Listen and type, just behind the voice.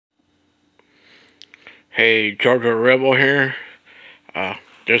Hey, Georgia Rebel here.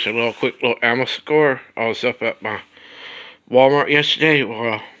 Just a quick little ammo score. I was up at my Walmart yesterday.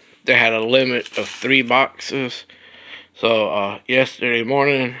 Well, they had a limit of 3 boxes. So, yesterday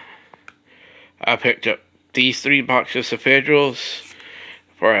morning, I picked up these 3 boxes of Federals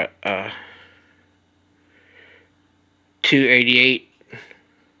for $2.88.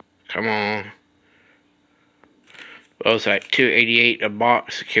 Come on. Well, it was like $2.88 a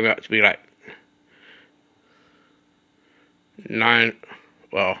box. It came out to be like 9.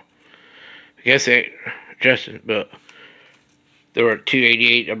 Well, I guess they ain't adjusted, but they were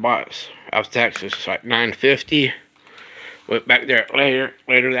 $2.88 a box. Out Texas, it's like $9.50. Went back there later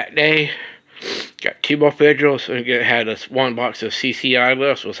that day. Got 2 more Federals, and it had us 1 box of CCI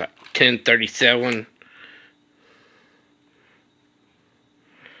left. So it was like $10.37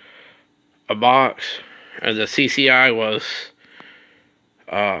 a box, and the CCI was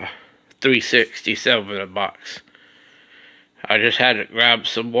 $3.67 a box. I just had to grab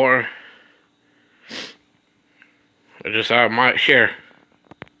some more. I just thought I might share.